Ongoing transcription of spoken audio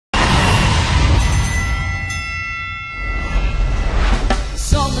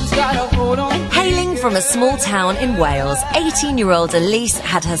Hailing from a small town in Wales, 18-year-old Elise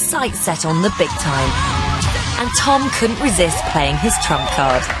had her sights set on the big time. And Tom couldn't resist playing his trump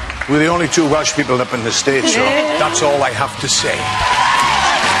card. We're the only two Welsh people up in the stage show. That's all I have to say.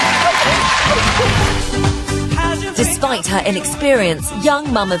 Despite her inexperience,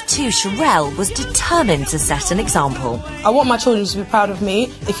 young mum of two, Cherelle, was determined to set an example. I want my children to be proud of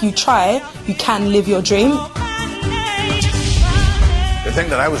me. If you try, you can live your dream. The thing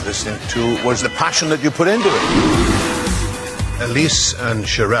that I was listening to was the passion that you put into it. Elise and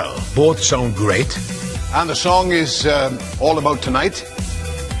Cherelle both sound great. And the song is all about tonight.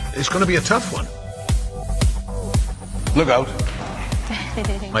 It's going to be a tough one. Look out.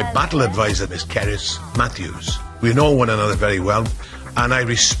 My battle advisor is Cerys Matthews. We know one another very well, and I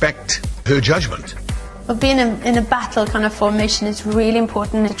respect her judgment. Well, being in a battle kind of formation is really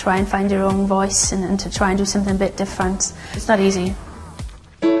important to try and find your own voice and to try and do something a bit different. It's not easy.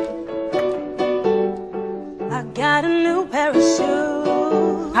 I got a new pair of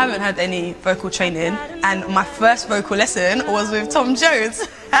shoes. I haven't had any vocal training, and my first vocal lesson was with Tom Jones.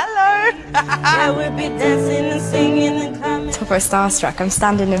 Hello! I would be dancing and singing and climbing. Top of starstruck, I'm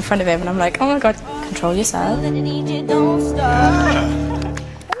standing in front of him and I'm like, oh my god, control yourself.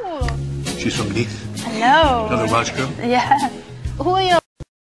 She's from Leith. Hello. Another Welsh girl. Yeah. Who are you?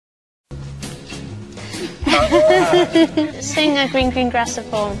 Sing a Green Green Grass of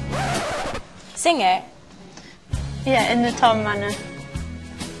Home. Sing it? Yeah, in the Tom manner.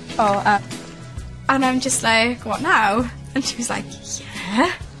 Oh, and I'm just like, what now? And she was like,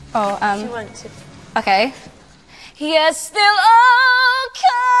 yeah. Oh, She wants to. okay. Yes, they'll all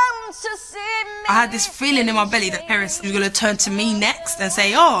come to see me. I had this feeling in my belly that Cerys was going to turn to me next and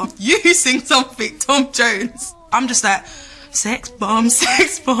say, oh, you sing something, Tom Jones. I'm just like, sex bomb,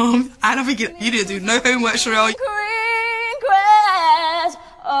 sex bomb. And I'm thinking, you didn't do no homework, Cherelle. Green grass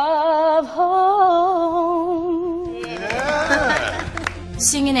of home. Yeah.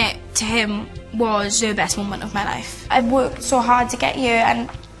 Singing it to him was the best moment of my life. I've worked so hard to get here, and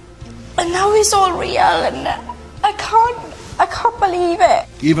now it's all real, and I can't believe it.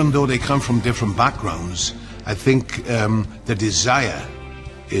 Even though they come from different backgrounds, I think the desire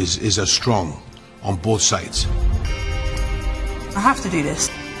is as strong on both sides. I have to do this.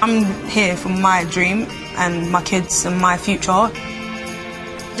 I'm here for my dream and my kids and my future. I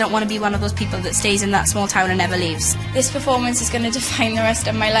don't want to be one of those people that stays in that small town and never leaves. This performance is going to define the rest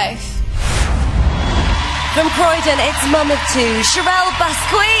of my life. From Croydon, it's mum of two, Cherelle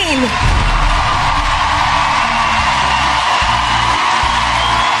Basquine.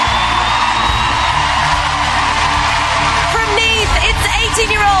 From Neath, it's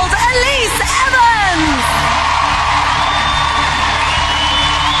 18-year-old Elise Evans.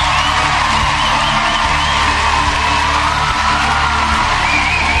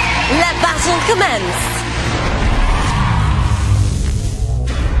 Let battle commence.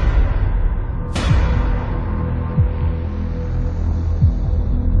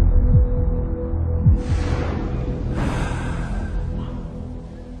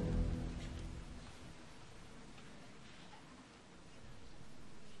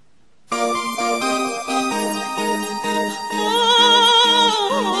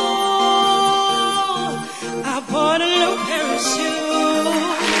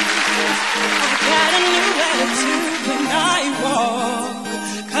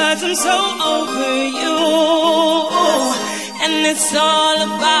 I'm so over you, and it's all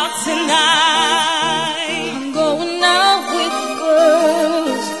about tonight. I'm going out with the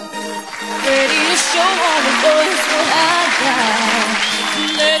girls, ready to show all the boys what I got.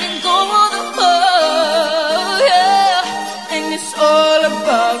 Letting go of the hurt, yeah, and it's all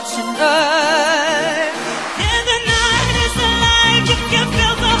about tonight. Yeah, the night is alive, you can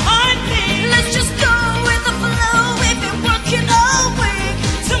feel the heartbeat. Let's just go with the flow, we've been working all week.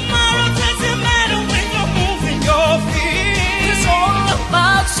 Tomorrow doesn't matter when you're moving your feet. It's all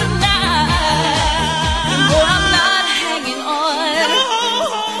about tonight. And boy, I'm not hanging on,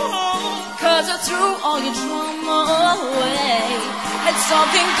 cause I threw all your drama away. Had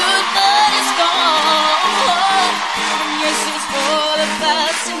something good but it's gone. And yes, it's all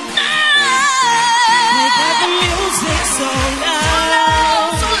about tonight. We got the music so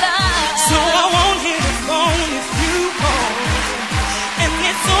loud, so I won't hit the phone if you call. And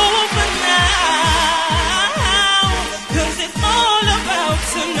it's over now, cause it's all about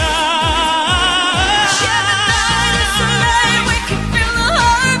tonight. Yeah, the night is alive, we can feel the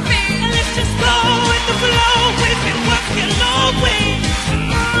heartbeat. And let's just go with the flow, we've been working all week.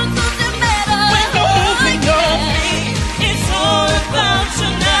 Tomorrow doesn't matter when you're moving your feet. It's all about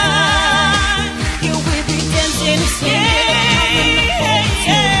tonight.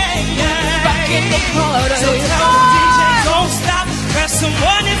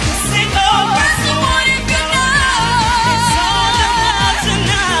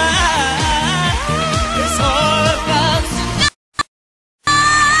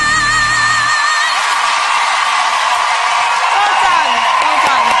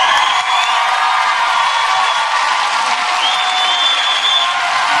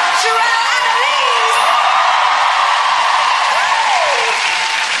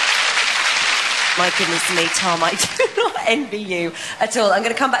 My goodness me, Tom, I do not envy you at all. I'm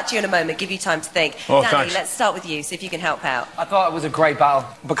going to come back to you in a moment, give you time to think. Oh, Danny, thanks. let's start with you, see if you can help out. I thought it was a great battle.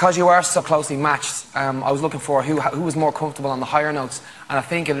 Because you are so closely matched, I was looking for who was more comfortable on the higher notes. And I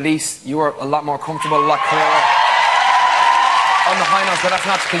think, Elise, you were a lot more comfortable, a lot clearer on the high notes. But that's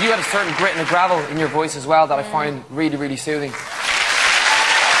not because you had a certain grit and a gravel in your voice as well that I find really, really soothing.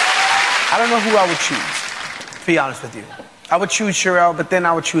 I don't know who I would choose, to be honest with you. I would choose Cherelle, but then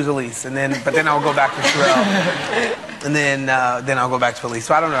I would choose Elise, but then I would go back to Cherelle, and then I'll go back to Elise.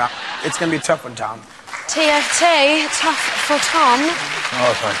 So I don't know. It's gonna be a tough one, Tom. TFT, tough for Tom.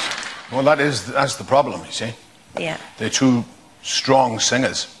 Oh, thanks. Well, that's the problem, you see. Yeah. They're two strong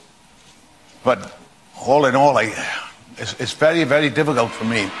singers. But all in all, it's very, very difficult for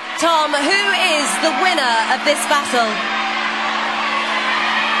me. Tom, who is the winner of this battle?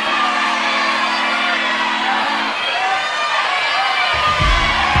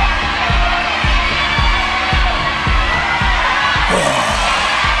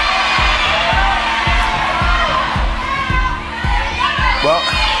 Well,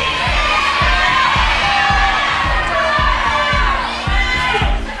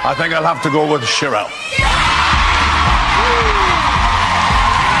 I think I'll have to go with Cherelle.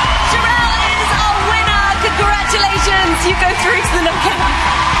 Cherelle is our winner. Congratulations. You go through to the knockout.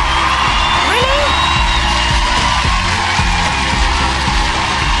 Really?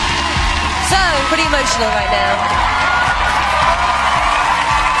 So, pretty emotional right now.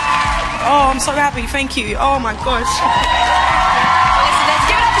 Oh, I'm so happy. Thank you. Oh my gosh. Listen, let's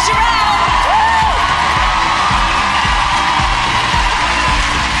give it up for Cherelle.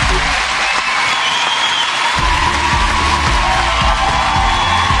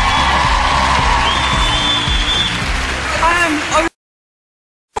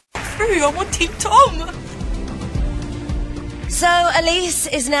 I want Team Tom. So, Elise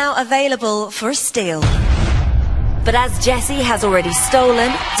is now available for a steal. But as Jessie has already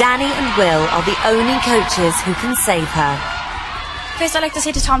stolen, Danny and Will are the only coaches who can save her. First, I'd like to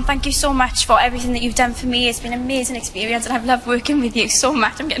say to Tom, thank you so much for everything that you've done for me. It's been an amazing experience, and I've loved working with you so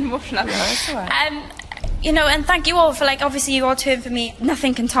much. I'm getting emotional. No, that's all right. You know, and thank you all for, like, obviously you all turned for me.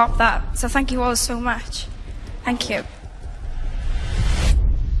 Nothing can top that. So thank you all so much. Thank you.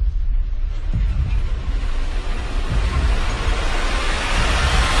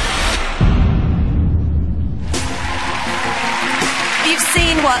 You've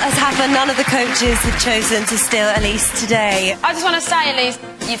seen what has happened. None of the coaches have chosen to steal Elise today. I just want to say, Elise,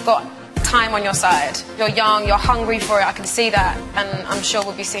 you've got time on your side. You're young, you're hungry for it, I can see that, and I'm sure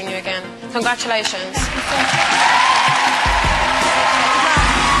we'll be seeing you again. Congratulations.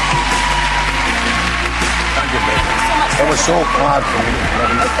 Thank you, baby. That was so hard for me.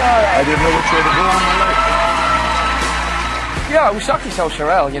 I didn't know which way to go on my life. Yeah, I was shocked you chose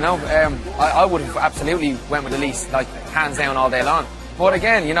Cherelle, you know. I would have absolutely went with Elise, like, hands down all day long. But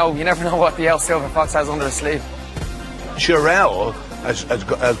again, you know, you never know what the El Silver Fox has under his sleeve. Cherelle has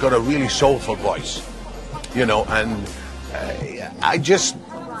got a really soulful voice, you know, and I just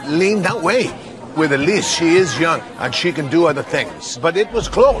leaned that way. With Elise, she is young and she can do other things. But it was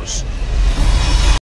close.